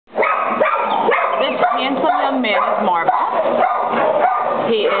man is Marvo.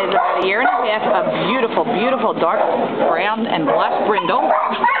 He is about 1.5 years, a beautiful, beautiful dark brown and black brindle.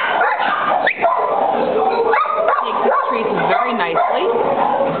 Takes his treats very nicely.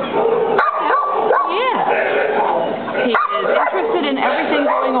 Yeah. He is interested in everything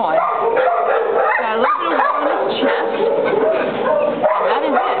going on. Got a little bit of weight on his chest. And that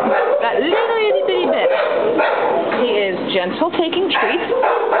is it. That little itty bitty bit. He is gentle taking treats,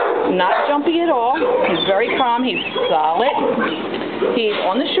 not jumpy at all. He's very calm. He's solid. He's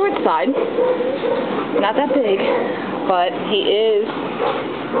on the short side, not that big, but he is,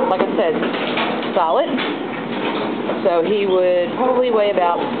 like I said, solid. So he would probably weigh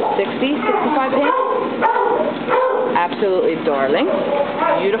about 60, 65 pounds. Absolutely darling.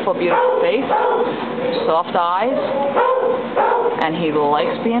 Beautiful, beautiful face. Soft eyes. And he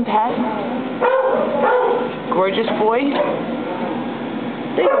likes being pet. Gorgeous boy.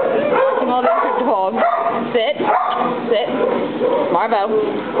 See? Watching all the other dogs. Sit. Sit. Marvo.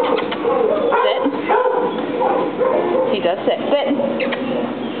 Sit. He does sit. Sit.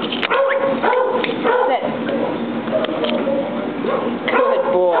 Sit. Good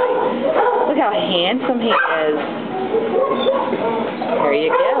boy. Look how handsome he is. There you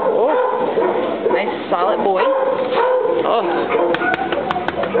go. Oh. Nice solid boy. Oh.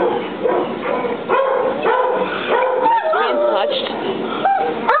 Legs being touched.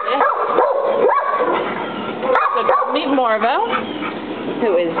 Yeah. So meet Marvo,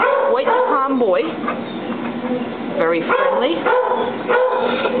 who is quite a calm boy. Very friendly.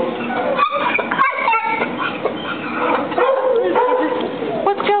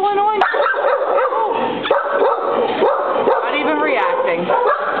 What's going on? Not even reacting.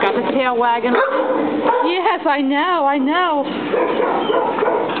 Got the tail wagging. Yes, I know, I know.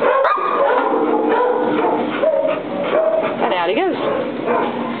 And out he goes.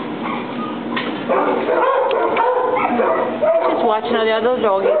 Just watching all the other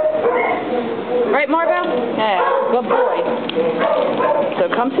doggies. Right, Marvo? Yeah, good boy. So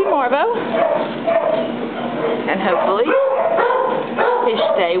come see Marvo. And hopefully his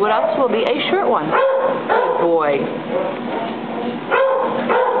stay with us will be a short one. Good boy.